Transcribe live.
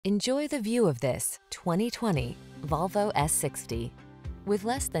Enjoy the view of this 2020 Volvo S60. With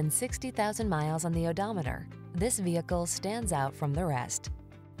less than 60,000 miles on the odometer, this vehicle stands out from the rest.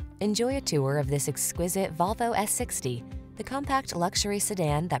 Enjoy a tour of this exquisite Volvo S60, the compact luxury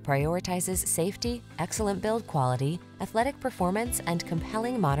sedan that prioritizes safety, excellent build quality, athletic performance, and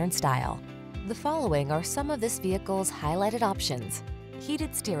compelling modern style. The following are some of this vehicle's highlighted options: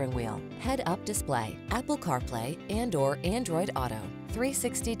 heated steering wheel, head-up display, Apple CarPlay and/or Android Auto,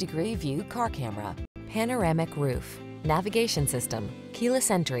 360-degree view car camera, panoramic roof, navigation system, keyless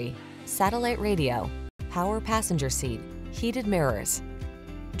entry, satellite radio, power passenger seat, heated mirrors.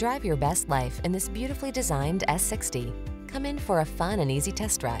 Drive your best life in this beautifully designed S60. Come in for a fun and easy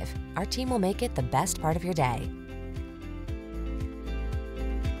test drive. Our team will make it the best part of your day.